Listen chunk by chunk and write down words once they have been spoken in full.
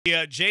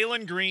Yeah,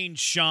 Jalen Green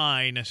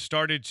shine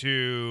started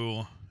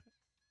to,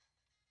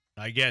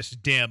 I guess,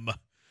 dim.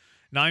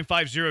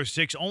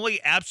 9506. Only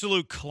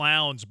absolute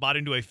clowns bought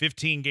into a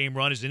 15-game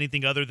run as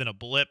anything other than a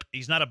blip.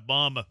 He's not a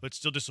bum, but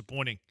still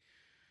disappointing.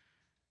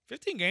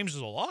 15 games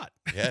is a lot.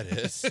 Yeah, it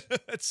is.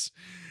 It's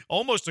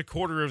almost a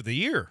quarter of the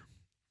year.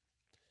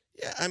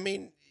 Yeah, I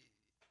mean,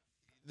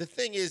 the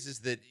thing is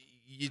that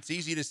it's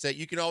easy to say.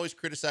 You can always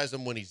criticize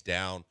him when he's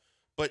down,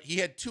 but he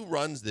had 2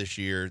 runs this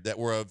year that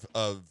were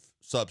of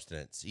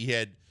substance. He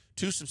had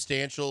 2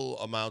 substantial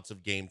amounts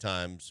of game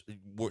times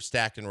were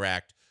stacked and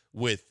racked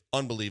with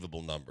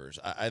unbelievable numbers.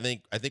 I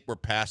think we're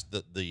past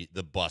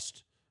the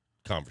bust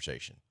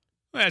conversation.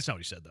 Well, that's not what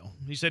he said, though.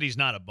 He said he's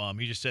not a bum.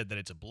 He just said that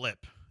it's a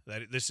blip.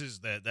 That this is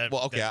that.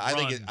 Well, okay.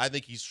 That I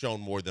think he's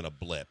shown more than a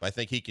blip. I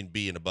think he can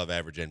be an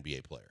above-average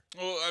NBA player.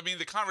 Well, I mean,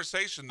 the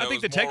conversation. Though, I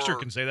think the texture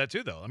can say that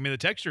too, though. I mean, the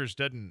texture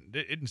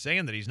isn't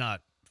saying that he's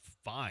not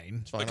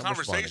fine. Fine. The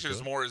conversation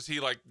is more: is he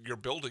like your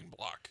building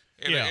block?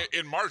 And yeah.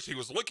 In March, he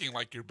was looking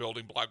like your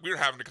building block. We were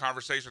having a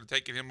conversation of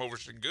taking him over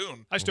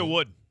Sengun. I still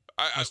would.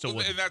 I still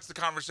would. And that's the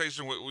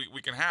conversation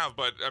we can have.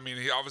 But I mean,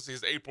 obviously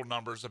his April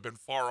numbers have been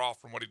far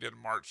off from what he did in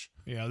March.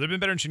 Yeah, they've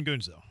been better than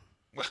Sengun's though.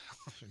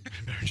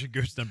 Better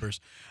Sengun's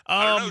numbers.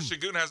 I don't know.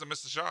 Sengun hasn't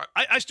missed a shot.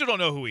 I still don't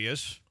know who he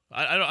is.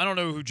 I don't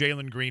know who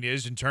Jalen Green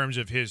is in terms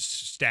of his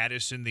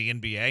status in the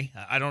NBA.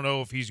 I don't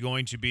know if he's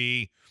going to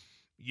be,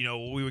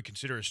 what we would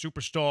consider a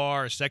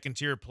superstar, a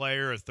second-tier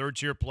player, a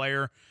third-tier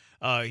player.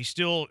 He's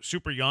still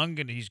super young,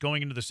 and he's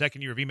going into the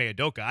second year of Ime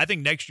Udoka. I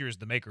think next year is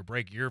the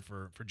make-or-break year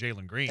for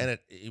Jalen Green. And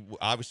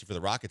obviously for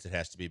the Rockets it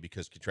has to be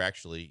because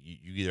contractually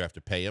you either have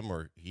to pay him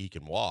or he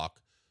can walk.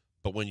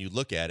 But when you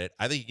look at it,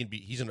 I think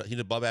he's an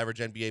above-average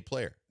NBA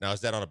player. Now,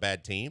 is that on a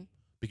bad team?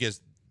 Because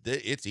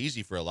it's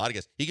easy for a lot of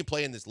guys. He can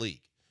play in this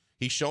league.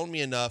 He's shown me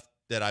enough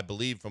that I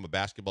believe from a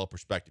basketball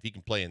perspective he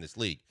can play in this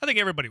league. I think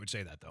everybody would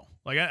say that, though.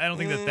 Like, I don't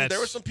think that's... There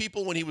were some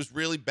people when he was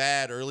really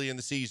bad early in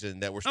the season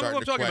that were starting to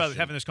question. I'm talking about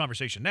having this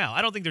conversation now.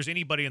 I don't think there's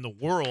anybody in the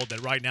world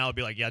that right now would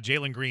be like, yeah,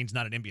 Jalen Green's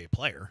not an NBA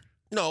player.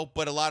 No,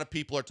 but a lot of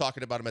people are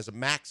talking about him as a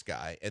max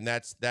guy, and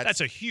that's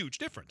a huge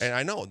difference. And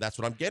I know, and that's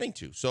what I'm getting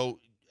to. So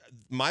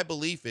my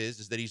belief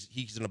is that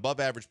he's an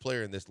above-average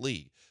player in this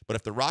league. But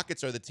if the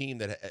Rockets are the team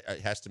that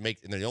has to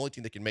make, and they're the only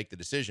team that can make the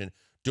decision,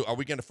 are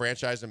we going to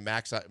franchise him,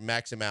 max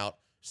him out,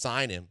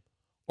 sign him,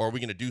 or are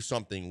we going to do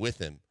something with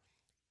him?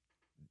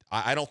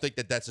 I don't think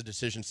that's a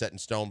decision set in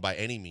stone by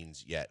any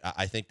means yet.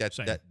 I think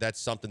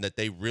that's something that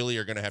they really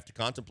are going to have to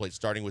contemplate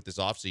starting with this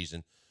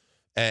offseason.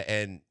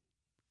 And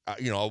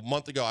a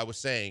month ago I was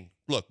saying,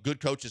 look, good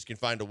coaches can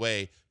find a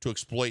way to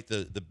exploit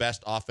the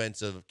best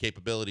offensive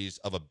capabilities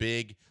of a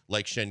big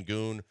like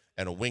Sengun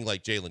and a wing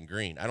like Jalen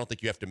Green. I don't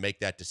think you have to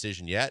make that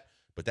decision yet,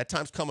 but that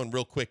time's coming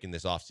real quick in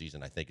this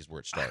offseason, I think, is where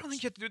it starts. I don't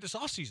think you have to do this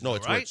offseason, No,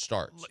 it's right? where it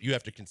starts. You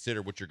have to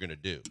consider what you're going to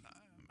do.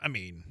 I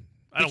mean,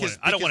 I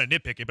don't want to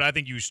nitpick it, but I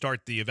think you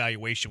start the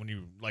evaluation when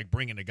you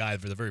bring in a guy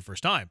for the very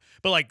first time.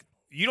 But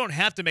you don't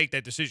have to make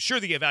that decision. Sure,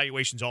 the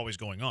evaluation's always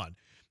going on.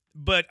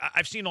 But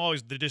I've seen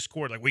always the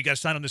discord, we got to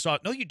sign on this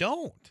off. No, you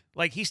don't.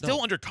 He's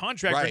still under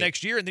contract for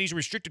next year, and then he's a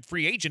restricted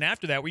free agent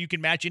after that where you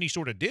can match any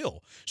sort of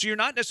deal. So you're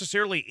not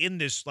necessarily in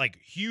this,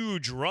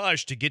 huge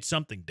rush to get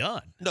something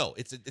done. No,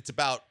 it's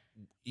about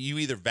you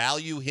either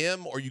value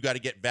him or you got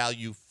to get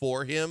value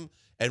for him,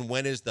 and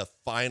when is the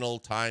final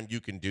time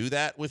you can do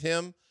that with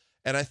him?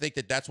 And I think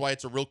that's why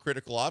it's a real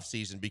critical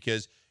offseason,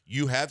 because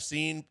you have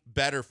seen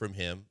better from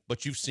him,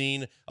 but you've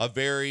seen a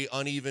very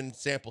uneven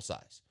sample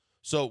size.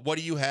 So what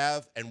do you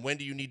have, and when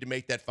do you need to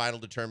make that final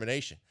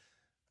determination?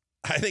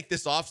 I think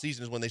this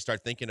offseason is when they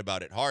start thinking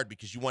about it hard,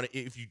 because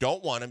if you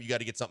don't want him, you got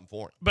to get something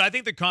for him. But I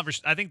think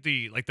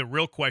the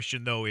real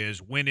question though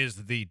is, when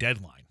is the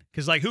deadline?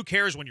 Because who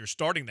cares when you're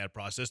starting that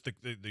process?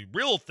 The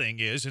real thing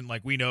is, and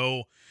we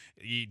know,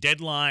 the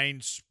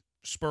deadlines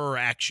spur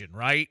action,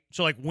 right?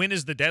 So when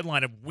is the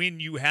deadline of when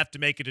you have to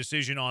make a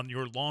decision on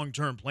your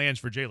long-term plans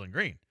for Jalen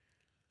Green?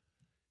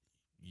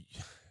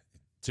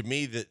 To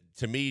me,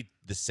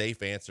 the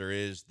safe answer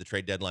is the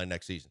trade deadline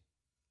next season.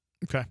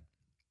 Okay.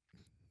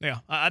 Yeah,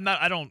 I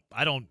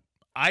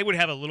would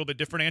have a little bit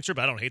different answer,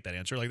 but I don't hate that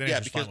answer. That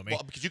answer's fine with me.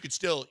 Because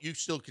you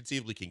still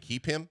conceivably can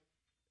keep him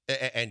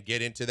and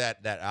get into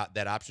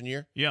that option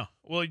year. Yeah.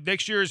 Well,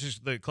 next year is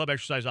the club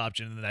exercise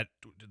option, and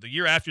the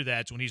year after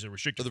that's when he's a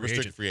restricted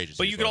free agent.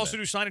 But you could also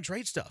do sign and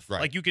trade stuff.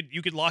 Right. You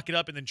could lock it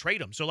up and then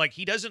trade him. So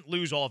he doesn't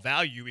lose all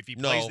value if he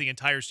plays the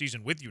entire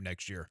season with you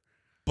next year.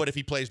 But if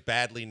he plays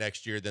badly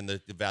next year, then the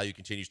value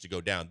continues to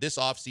go down. This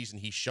offseason,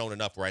 he's shown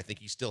enough where I think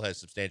he still has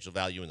substantial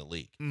value in the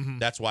league. Mm-hmm.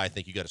 That's why I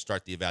think you got to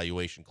start the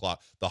evaluation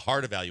clock, the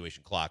hard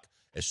evaluation clock,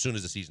 as soon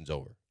as the season's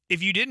over.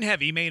 If you didn't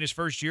have Ime in his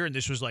first year, and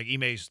let's just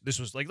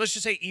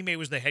say Ime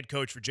was the head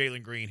coach for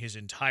Jalen Green his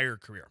entire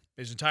career,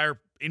 his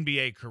entire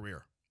NBA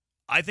career,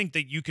 I think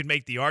that you could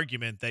make the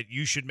argument that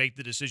you should make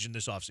the decision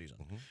this offseason.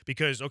 Mm-hmm.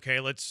 Because,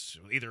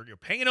 either you're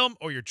paying him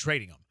or you're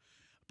trading him.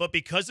 But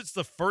because it's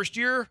the first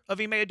year of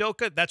Ime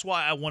Udoka, that's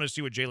why I want to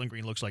see what Jalen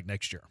Green looks like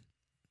next year.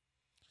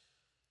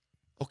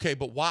 Okay,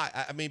 but why?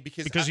 I mean,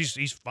 because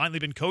he's finally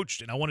been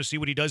coached, and I want to see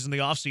what he does in the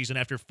offseason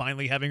after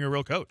finally having a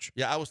real coach.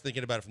 Yeah, I was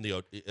thinking about it from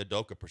the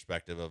Udoka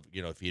perspective of,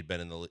 if he had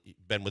been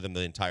with him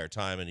the entire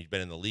time and he'd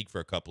been in the league for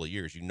a couple of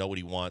years, you know what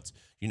he wants,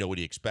 you know what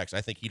he expects.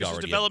 I think his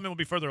development will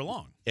be further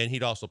along, and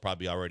he'd also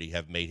probably already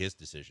have made his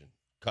decision,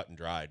 cut and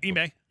dried.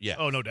 Ime, yeah,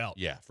 oh no doubt,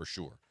 yeah, for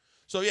sure.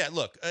 So yeah,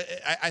 look,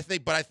 I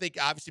think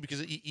obviously because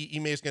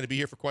Ime is going to be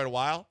here for quite a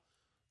while,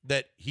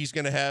 that he's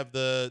going to have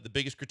the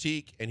biggest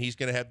critique and he's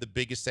going to have the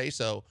biggest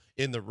say-so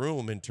in the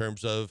room in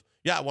terms of,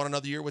 yeah, I want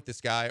another year with this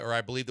guy, or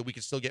I believe that we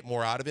can still get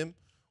more out of him,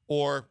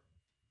 or,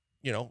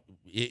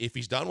 if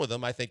he's done with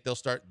him, I think they'll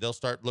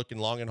start looking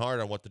long and hard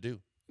on what to do.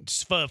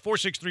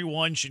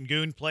 4.631.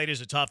 Sengun played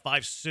as a top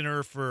 5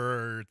 center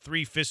for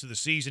 3/5 of the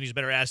season. He's a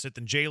better asset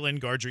than Jalen.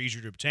 Guards are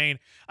easier to obtain.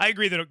 I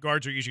agree that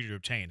guards are easier to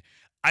obtain.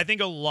 I think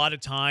a lot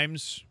of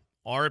times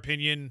our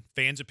opinion,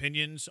 fans'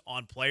 opinions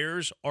on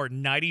players are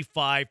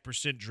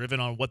 95% driven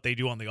on what they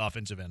do on the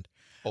offensive end.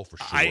 Oh, for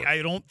sure.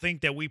 I don't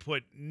think that we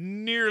put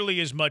nearly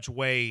as much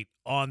weight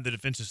on the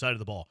defensive side of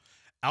the ball.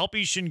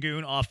 Alperen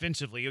Sengun,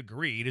 offensively,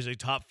 agreed, is a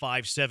top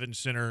 5-7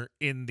 center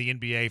in the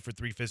NBA for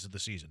 3/5 of the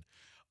season.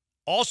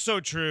 Also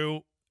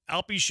true,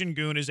 Alperen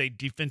Sengun is a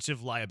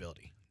defensive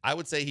liability. I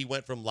would say he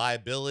went from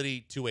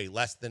liability to a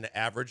less than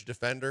average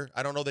defender.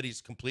 I don't know that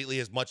he's completely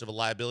as much of a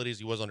liability as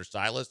he was under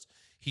Silas.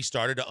 He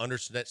started to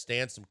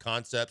understand some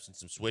concepts and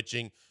some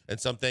switching and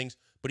some things,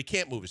 but he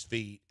can't move his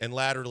feet. And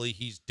laterally,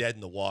 he's dead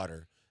in the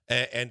water.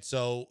 And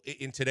so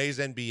in today's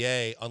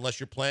NBA, unless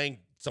you're playing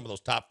some of those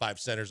top 5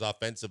 centers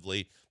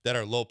offensively that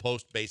are low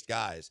post-based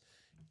guys,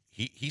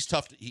 he's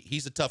tough.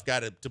 He's a tough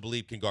guy to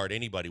believe can guard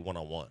anybody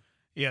one-on-one.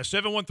 Yeah,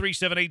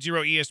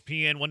 713-780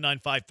 ESPN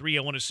 1953.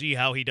 I want to see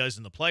how he does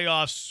in the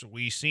playoffs.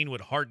 We've seen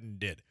what Harden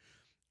did.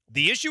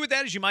 The issue with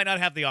that is you might not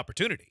have the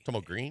opportunity. Talking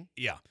about Green?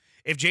 Yeah.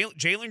 If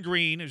Jalen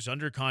Green is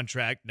under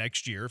contract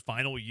next year,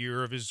 final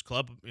year of his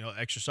club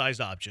exercise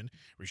option,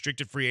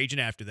 restricted free agent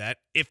after that,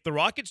 if the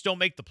Rockets don't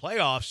make the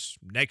playoffs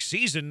next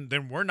season,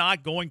 then we're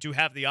not going to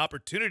have the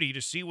opportunity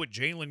to see what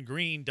Jalen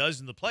Green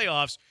does in the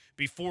playoffs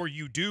before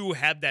you do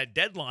have that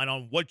deadline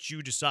on what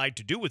you decide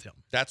to do with him.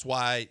 That's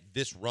why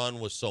this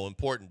run was so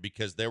important,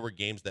 because there were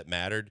games that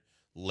mattered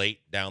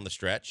late down the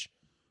stretch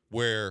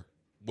where,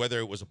 whether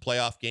it was a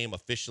playoff game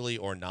officially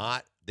or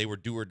not, they were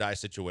do or die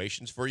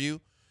situations for you.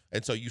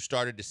 And so you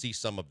started to see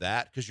some of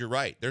that, because you're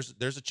right. There's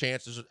a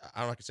chance. I'm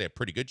not going to say a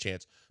pretty good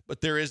chance,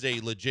 but there is a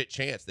legit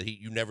chance that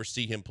you never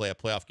see him play a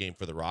playoff game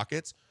for the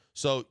Rockets.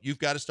 So you've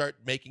got to start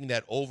making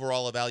that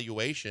overall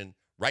evaluation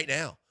right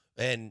now.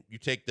 And you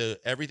take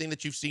everything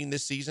that you've seen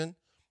this season,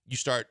 you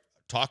start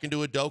talking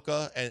to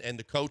Udoka and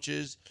the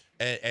coaches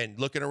and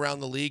looking around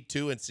the league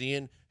too and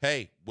seeing,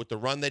 hey, with the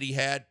run that he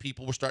had,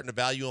 people were starting to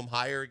value him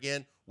higher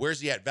again.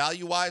 Where's he at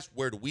value-wise?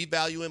 Where do we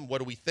value him? What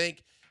do we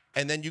think?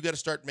 And then you got to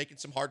start making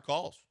some hard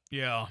calls.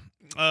 Yeah.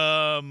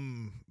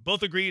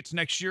 Both agree it's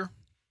next year.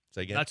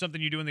 Say again? Not something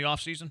you do in the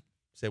offseason?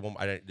 Say one.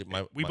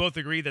 We both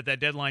agree that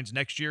deadline's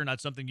next year, not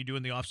something you do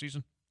in the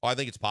offseason? Oh, I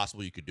think it's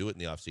possible you could do it in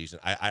the offseason.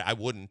 I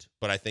wouldn't,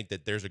 but I think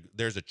that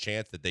there's a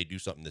chance that they do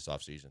something this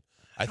offseason.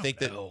 I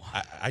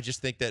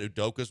just think that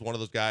Udoka's one of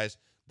those guys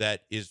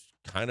that is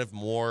kind of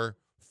more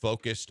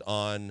focused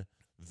on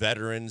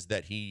veterans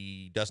that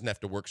he doesn't have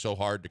to work so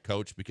hard to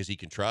coach because he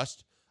can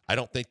trust. I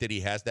don't think that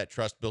he has that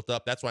trust built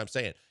up. That's why I'm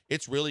saying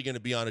it's really going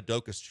to be on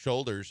Udoka's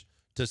shoulders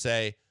to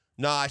say,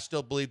 no, I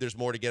still believe there's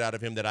more to get out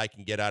of him that I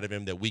can get out of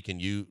him that we can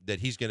use, that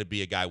he's going to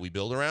be a guy we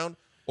build around.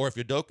 Or if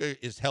Udoka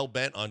is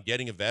hell-bent on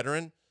getting a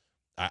veteran,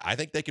 I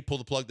think they could pull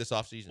the plug this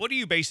offseason. What are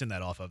you basing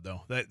that off of,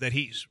 though? That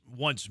he's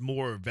wants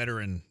more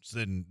veterans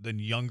than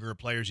younger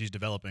players he's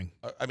developing?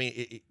 I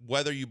mean,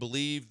 whether you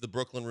believe the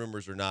Brooklyn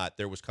rumors or not,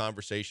 there was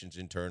conversations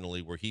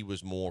internally where he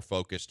was more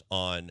focused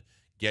on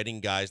getting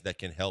guys that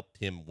can help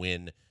him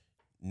win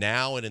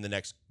now and in the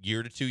next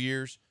year to 2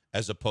 years,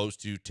 as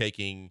opposed to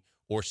taking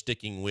or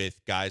sticking with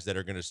guys that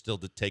are going to still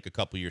take a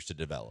couple years to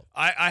develop.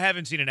 I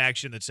haven't seen an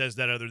action that says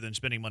that other than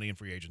spending money in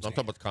free agency. I'm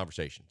talking about the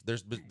conversations.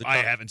 I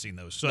haven't seen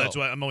those, so that's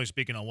why I'm only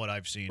speaking on what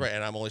I've seen. Right,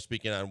 and I'm only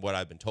speaking on what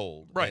I've been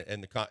told. Right,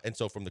 and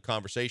so from the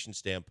conversation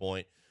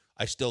standpoint,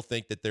 I still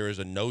think that there is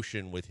a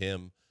notion with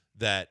him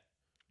that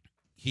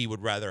he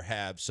would rather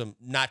have some,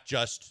 not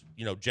just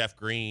Jeff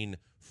Green,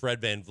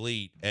 Fred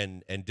VanVleet,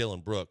 and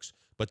Dylan Brooks,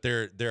 but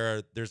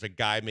there's a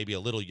guy maybe a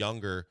little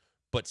younger,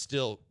 but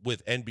still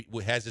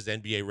has his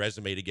NBA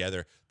resume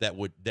together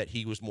that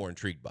he was more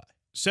intrigued by.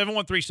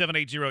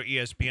 713-780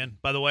 ESPN.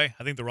 By the way,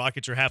 I think the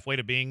Rockets are halfway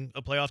to being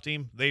a playoff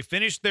team. They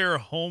finished their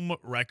home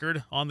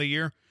record on the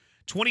year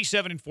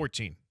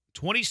 27-14.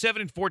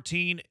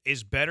 27-14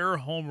 is better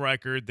home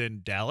record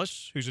than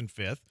Dallas, who's in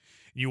 5th,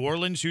 New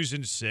Orleans, who's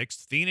in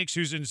 6th, Phoenix,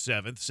 who's in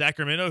 7th,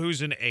 Sacramento,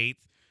 who's in 8th,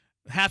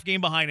 half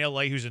game behind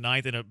LA, who's in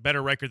 9th, and a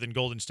better record than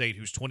Golden State,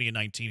 who's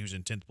 20-19, who's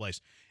in 10th place.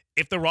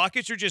 If the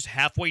Rockets are just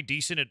halfway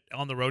decent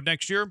on the road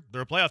next year,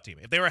 they're a playoff team.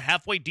 If they were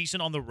halfway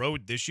decent on the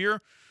road this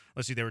year,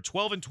 let's see, they were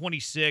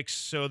 12-26,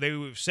 so they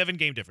were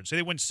 7-game difference. So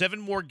they won 7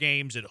 more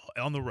games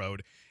on the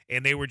road,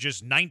 and they were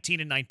just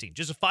 19-19,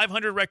 just a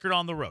 500 record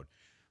on the road.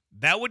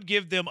 That would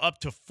give them up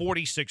to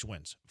 46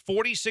 wins.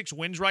 46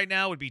 wins right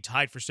now would be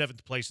tied for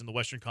 7th place in the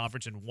Western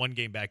Conference and 1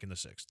 game back in the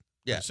 6th.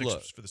 Yeah,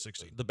 for the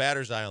 16th. The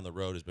batter's eye on the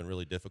road has been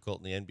really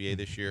difficult in the NBA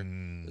this year.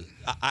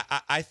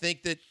 I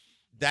think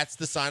that's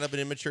the sign of an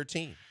immature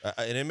team.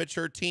 An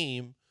immature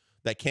team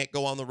that can't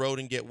go on the road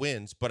and get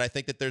wins. But I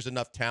think that there's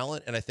enough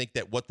talent, and I think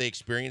that what they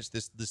experienced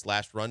this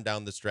last run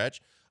down the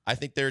stretch, I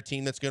think they're a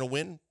team that's going to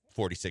win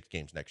 46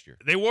 games next year.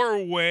 They were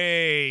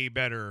way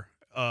better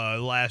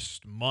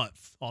last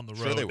month on the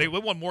road. Sure they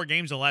won more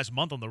games than last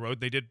month on the road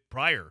they did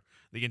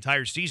the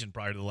entire season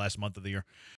prior to the last month of the year.